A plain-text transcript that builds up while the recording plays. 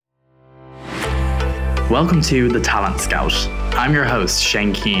Welcome to The Talent Scout. I'm your host,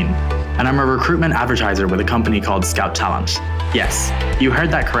 Shane Keane, and I'm a recruitment advertiser with a company called Scout Talent. Yes, you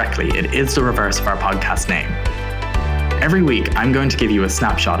heard that correctly. It is the reverse of our podcast name. Every week, I'm going to give you a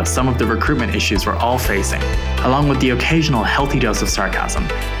snapshot of some of the recruitment issues we're all facing, along with the occasional healthy dose of sarcasm,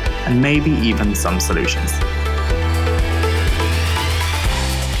 and maybe even some solutions.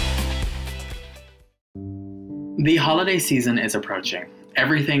 The holiday season is approaching.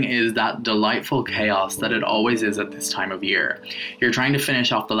 Everything is that delightful chaos that it always is at this time of year. You're trying to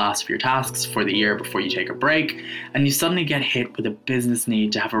finish off the last of your tasks for the year before you take a break, and you suddenly get hit with a business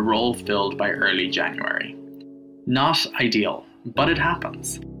need to have a role filled by early January. Not ideal, but it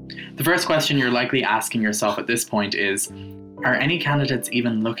happens. The first question you're likely asking yourself at this point is, are any candidates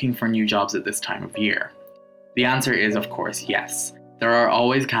even looking for new jobs at this time of year? The answer is, of course, yes. There are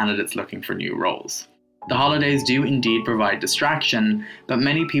always candidates looking for new roles. The holidays do indeed provide distraction, but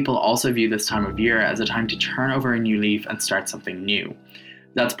many people also view this time of year as a time to turn over a new leaf and start something new.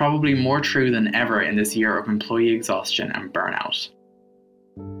 That's probably more true than ever in this year of employee exhaustion and burnout.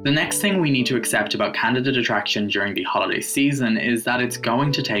 The next thing we need to accept about candidate attraction during the holiday season is that it's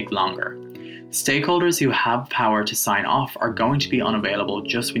going to take longer. Stakeholders who have power to sign off are going to be unavailable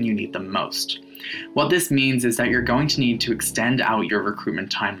just when you need them most. What this means is that you're going to need to extend out your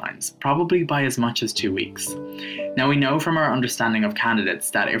recruitment timelines, probably by as much as 2 weeks. Now, we know from our understanding of candidates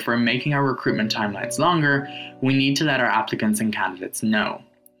that if we're making our recruitment timelines longer, we need to let our applicants and candidates know.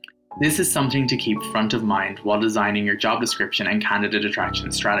 This is something to keep front of mind while designing your job description and candidate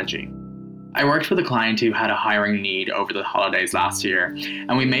attraction strategy. I worked with a client who had a hiring need over the holidays last year,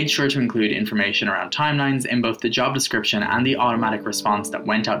 and we made sure to include information around timelines in both the job description and the automatic response that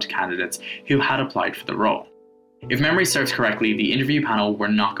went out to candidates who had applied for the role. If memory serves correctly, the interview panel were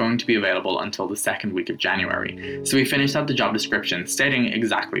not going to be available until the second week of January, so we finished out the job description stating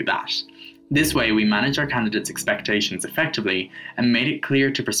exactly that. This way, we managed our candidates' expectations effectively and made it clear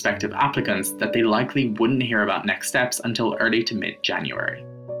to prospective applicants that they likely wouldn't hear about next steps until early to mid-January.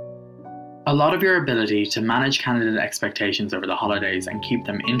 A lot of your ability to manage candidate expectations over the holidays and keep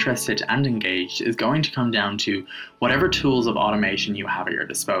them interested and engaged is going to come down to whatever tools of automation you have at your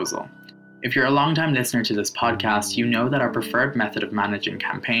disposal. If you're a long-time listener to this podcast, you know that our preferred method of managing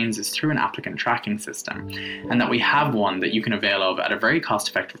campaigns is through an applicant tracking system, and that we have one that you can avail of at a very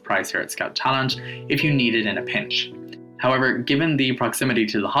cost-effective price here at Scout Talent if you need it in a pinch. However, given the proximity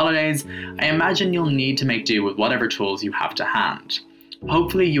to the holidays, I imagine you'll need to make do with whatever tools you have to hand.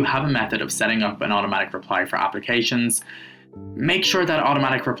 Hopefully you have a method of setting up an automatic reply for applications. Make sure that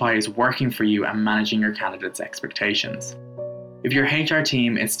automatic reply is working for you and managing your candidates' expectations. If your HR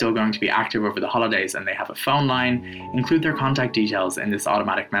team is still going to be active over the holidays and they have a phone line, include their contact details in this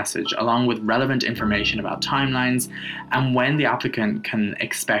automatic message along with relevant information about timelines and when the applicant can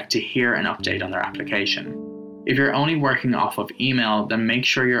expect to hear an update on their application. If you're only working off of email, then make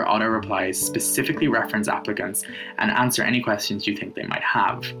sure your auto replies specifically reference applicants and answer any questions you think they might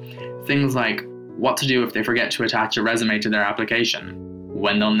have. Things like what to do if they forget to attach a resume to their application,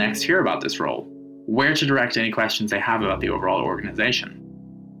 when they'll next hear about this role, where to direct any questions they have about the overall organization.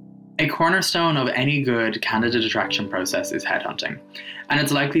 A cornerstone of any good candidate attraction process is headhunting, and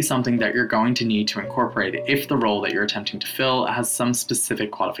it's likely something that you're going to need to incorporate if the role that you're attempting to fill has some specific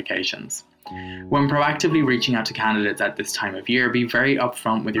qualifications. When proactively reaching out to candidates at this time of year, be very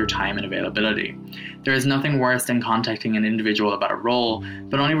upfront with your time and availability. There is nothing worse than contacting an individual about a role,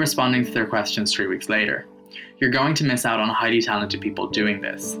 but only responding to their questions 3 weeks later. You're going to miss out on highly talented people doing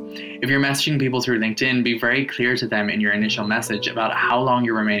this. If you're messaging people through LinkedIn, be very clear to them in your initial message about how long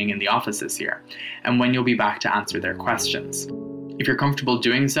you're remaining in the office this year, and when you'll be back to answer their questions. If you're comfortable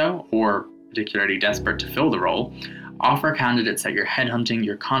doing so, or particularly desperate to fill the role, offer candidates that you're headhunting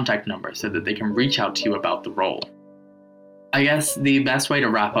your contact number so that they can reach out to you about the role. I guess the best way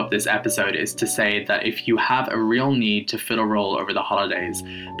to wrap up this episode is to say that if you have a real need to fill a role over the holidays,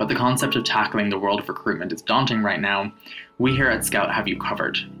 but the concept of tackling the world of recruitment is daunting right now, we here at Scout have you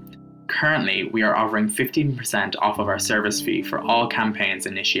covered. Currently, we are offering 15% off of our service fee for all campaigns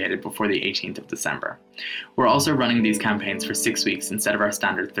initiated before the 18th of December. We're also running these campaigns for 6 weeks instead of our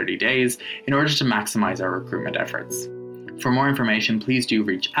standard 30 days in order to maximize our recruitment efforts. For more information, please do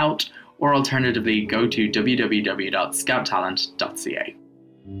reach out, or alternatively, go to www.scouttalent.ca.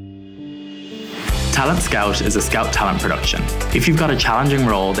 Talent Scout is a Scout Talent production. If you've got a challenging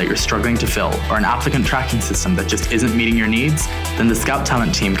role that you're struggling to fill, or an applicant tracking system that just isn't meeting your needs, then the Scout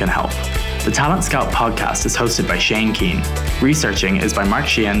Talent team can help. The Talent Scout podcast is hosted by Shane Keane. Researching is by Mark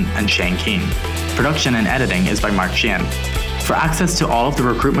Sheehan and Shane Keane. Production and editing is by Mark Sheehan. For access to all of the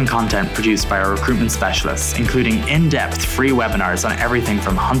recruitment content produced by our recruitment specialists, including in-depth free webinars on everything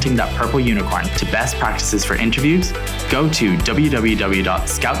from hunting that purple unicorn to best practices for interviews, go to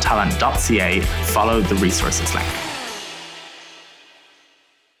www.scouttalent.ca, follow the resources link.